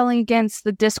I rebelling against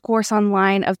the discourse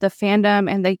online of the fandom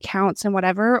and the accounts and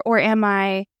whatever? Or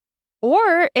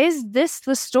is this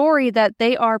the story that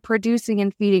they are producing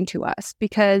and feeding to us?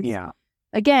 Because,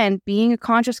 again, being a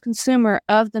conscious consumer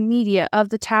of the media, of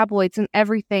the tabloids and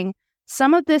everything,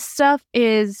 some of this stuff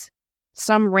is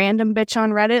some random bitch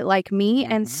on Reddit like me,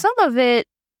 and some of it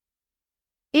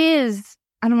is,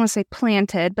 I don't want to say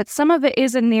planted, but some of it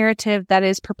is a narrative that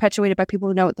is perpetuated by people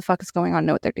who know what the fuck is going on,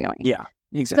 know what they're doing. Yeah,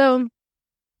 exactly. So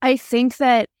I think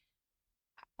that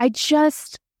I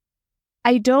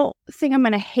don't think I'm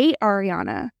going to hate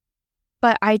Ariana,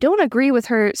 but I don't agree with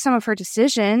some of her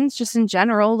decisions just in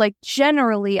general. Like,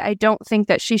 generally, I don't think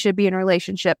that she should be in a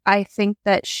relationship. I think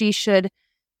that she should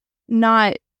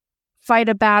not fight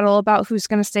a battle about who's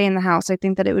going to stay in the house. I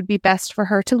think that it would be best for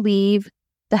her to leave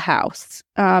the house.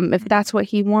 If that's what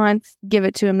he wants, give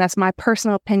it to him. That's my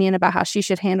personal opinion about how she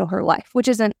should handle her life, which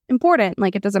isn't important.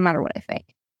 Like, it doesn't matter what I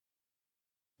think.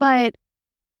 But,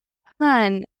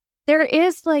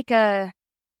 there's like a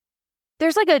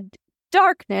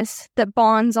darkness that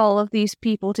bonds all of these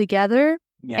people together.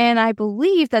 Yeah. And I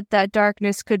believe that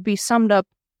darkness could be summed up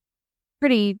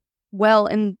pretty well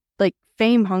in like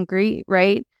Fame Hungry,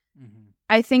 right?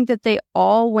 I think that they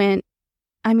all went,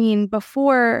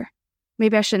 before,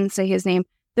 maybe I shouldn't say his name,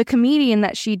 the comedian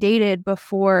that she dated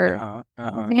before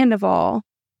Sandoval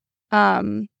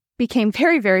became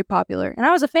very, very popular. And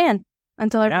I was a fan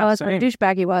until I realized what a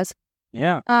douchebag he was.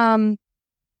 Yeah.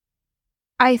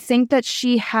 I think that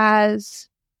she has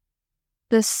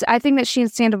this, I think that she and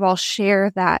Sandoval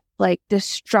share that like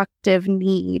destructive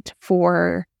need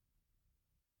for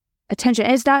attention.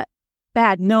 Is that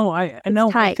bad? No, I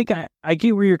know. I think I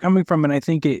get where you're coming from, and I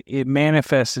think it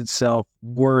manifests itself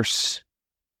worse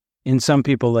in some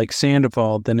people like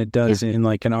Sandoval than it does in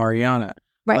like an Ariana.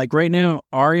 Right. Like right now,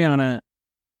 Ariana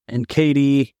and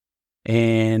Katie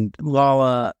and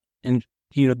Lala, and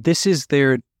this is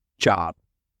their job.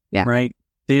 Yeah. Right.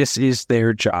 This is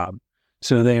their job.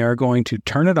 So they are going to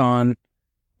turn it on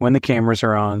when the cameras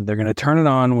are on. They're going to turn it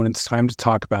on when it's time to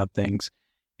talk about things.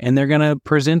 And they're going to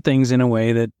present things in a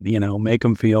way that, make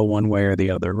them feel one way or the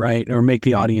other, right? Or make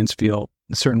the audience feel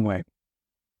a certain way.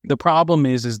 The problem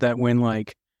is that when,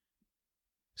 like,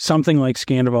 something like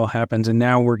Scandoval happens, and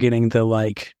now we're getting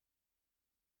the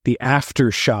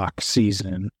aftershock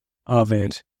season of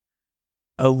it,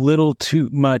 a little too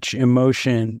much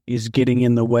emotion is getting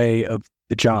in the way of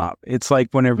the job. It's like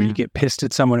whenever you get pissed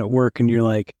at someone at work and you're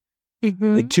like,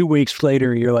 like 2 weeks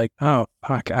later, you're like, oh,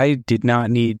 fuck, I did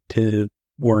not need to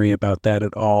worry about that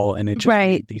at all, and it just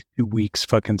made these 2 weeks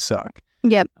fucking suck.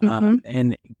 Yep.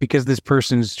 And because this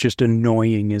person's just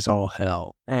annoying as all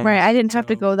hell. And I didn't have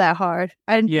to go that hard.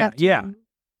 I didn't have to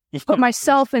put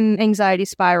myself in anxiety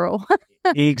spiral.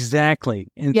 Exactly.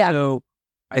 And so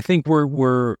I think I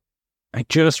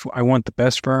want the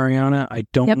best for Ariana. I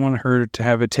don't want her to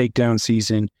have a takedown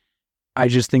season. I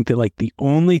just think that like the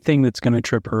only thing that's going to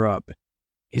trip her up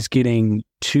is getting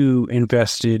too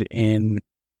invested in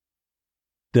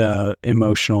the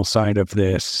emotional side of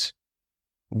this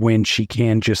when she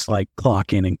can just like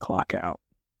clock in and clock out.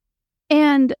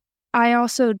 And I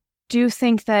also do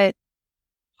think that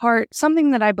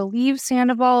something that I believe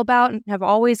Sandoval about and have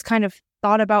always kind of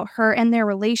thought about her and their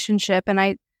relationship, and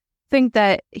I think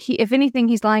that if anything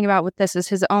he's lying about with this is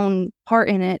his own part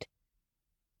in it.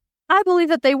 I believe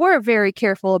that they were very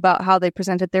careful about how they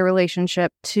presented their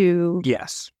relationship to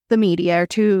the media or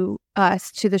to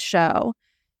us, to the show.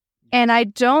 And I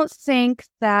don't think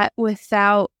that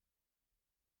without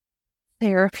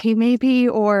therapy maybe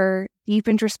or deep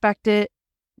introspection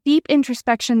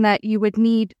that you would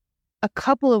need a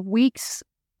couple of weeks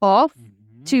off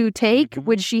to take,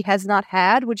 which she has not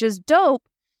had, which is dope,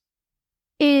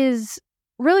 is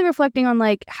really reflecting on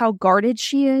like how guarded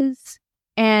she is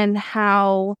and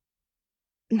how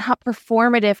not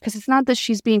performative, because it's not that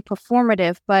she's being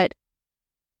performative, but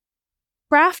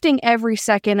crafting every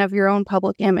second of your own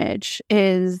public image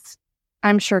is,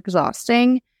 I'm sure,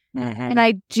 exhausting. Mm-hmm. And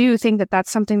I do think that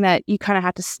that's something that you kind of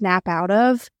have to snap out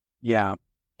of. Yeah.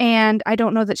 And I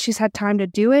don't know that she's had time to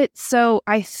do it. So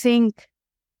I think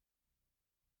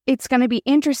it's going to be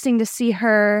interesting to see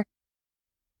her.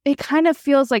 It kind of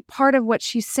feels like part of what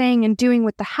she's saying and doing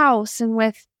with the house and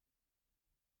with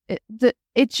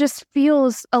it just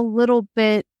feels a little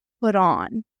bit put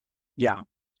on. Yeah.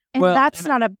 And that's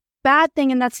not a bad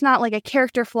thing. And that's not like a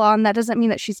character flaw. And that doesn't mean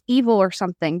that she's evil or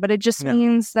something, but it just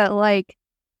means that like,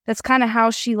 that's kind of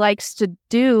how she likes to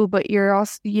do. But you're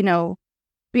also, you know,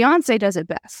 Beyonce does it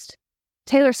best.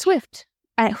 Taylor Swift,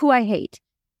 who I hate,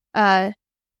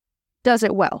 does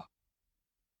it well.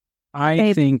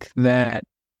 I think that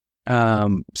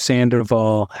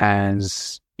Sandoval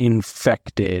has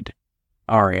infected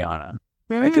Ariana.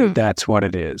 I think that's what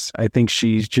it is. I think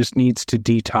she just needs to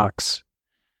detox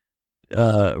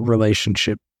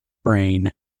relationship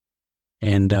brain,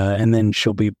 and then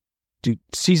she'll be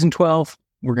season 12.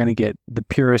 We're gonna get the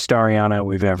purest Ariana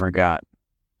we've ever got.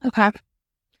 Okay,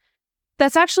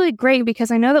 that's actually great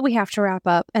because I know that we have to wrap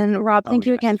up. And Rob, thank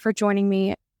you again for joining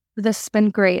me. This has been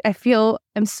great.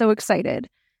 I'm so excited.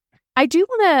 I do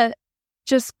want to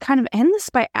just kind of end this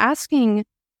by asking,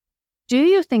 do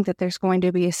you think that there's going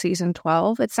to be a season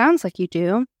 12? It sounds like you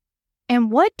do.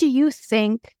 And what do you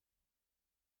think?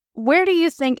 Where do you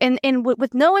think, and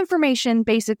with no information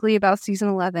basically about season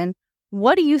 11,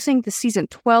 what do you think the season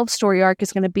 12 story arc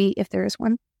is going to be, if there is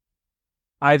one?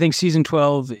 I think season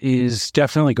 12 is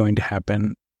definitely going to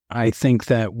happen. I think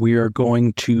that we are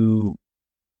going to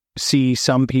see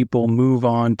some people move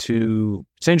on to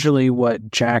essentially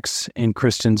what Jax and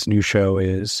Kristen's new show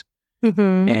is.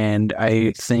 Mm-hmm. And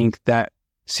I think that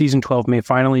season 12 may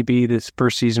finally be this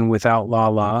first season without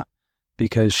Lala,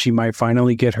 because she might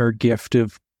finally get her gift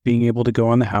of being able to go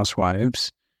on the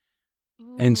Housewives.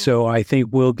 And so I think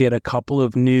we'll get a couple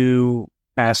of new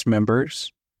cast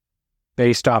members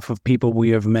based off of people we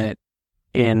have met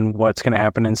in what's going to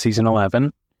happen in season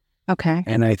 11. Okay.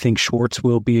 And I think Schwartz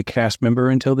will be a cast member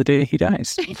until the day he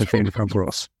dies. The Vanderpump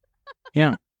Rules.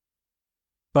 Yeah.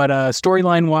 But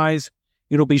storyline wise,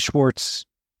 it'll be Schwartz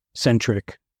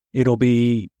centric. It'll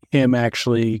be him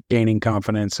actually gaining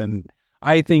confidence. And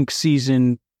I think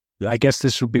I guess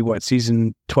this would be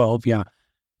season 12. Yeah.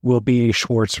 Will be a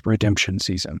Schwartz redemption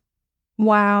season.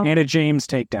 Wow. And a James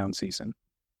takedown season.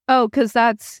 Oh, because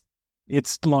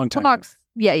it's a long time.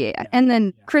 Yeah. And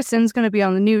then Kristen's going to be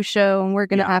on the new show, and we're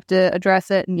going to have to address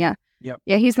it. And yeah,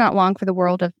 he's not long for the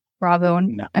world of Bravo.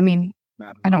 And I mean,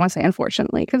 I don't want to say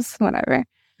unfortunately, because whatever.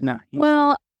 No.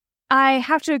 Well, I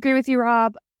have to agree with you,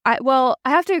 Rob. I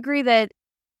have to agree that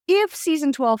if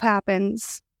season 12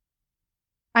 happens,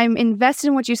 I'm invested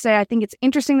in what you say. I think it's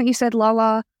interesting that you said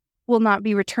Lala will not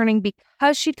be returning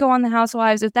because she'd go on the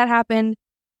Housewives. If that happened,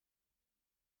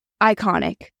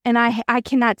 iconic. And I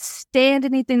cannot stand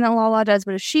anything that Lala does,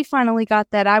 but if she finally got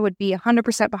that, I would be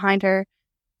 100% behind her.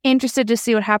 Interested to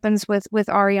see what happens with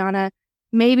Ariana.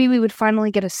 Maybe we would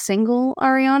finally get a single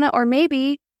Ariana, or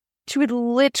maybe she would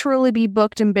literally be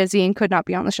booked and busy and could not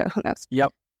be on the show. Who knows?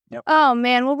 Yep. Oh,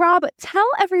 man. Well, Rob, tell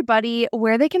everybody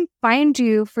where they can find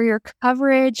you for your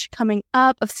coverage coming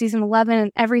up of season 11 and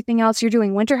everything else. You're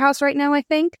doing Winter House right now, I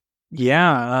think.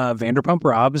 Yeah,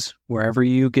 VanderpumpRobs, wherever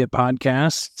you get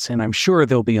podcasts, and I'm sure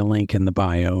there'll be a link in the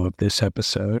bio of this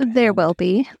episode. There will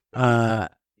be.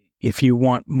 If you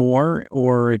want more,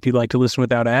 or if you'd like to listen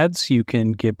without ads, you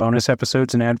can get bonus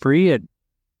episodes and ad-free at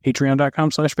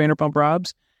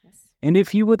patreon.com/VanderpumpRobs. Yes. And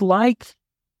if you would like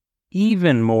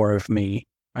even more of me,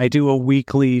 I do a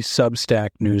weekly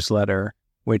Substack newsletter,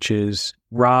 which is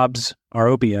Robs,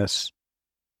 R-O-B-S,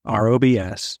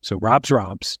 so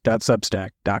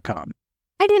robsrobs.substack.com.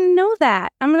 I didn't know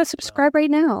that. I'm going to subscribe right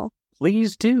now.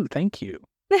 Please do. Thank you.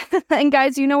 And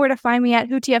guys, you know where to find me at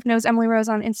Who TF Knows Emily Rose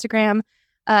on Instagram,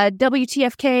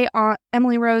 WTFK on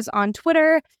Emily Rose on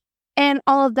Twitter, and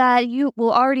all of that. You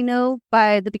will already know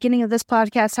by the beginning of this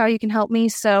podcast how you can help me.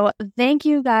 So thank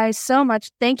you guys so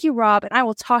much. Thank you, Rob, and I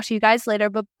will talk to you guys later.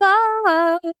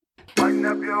 Bye-bye. Wind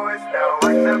up your waist now,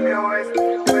 wind up your waist.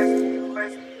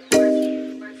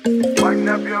 Wind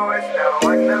up your waist now,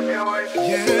 wind up your waist.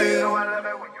 Yeah. You know I love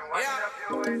it when you wind up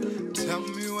your waist. Tell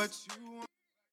me what you want.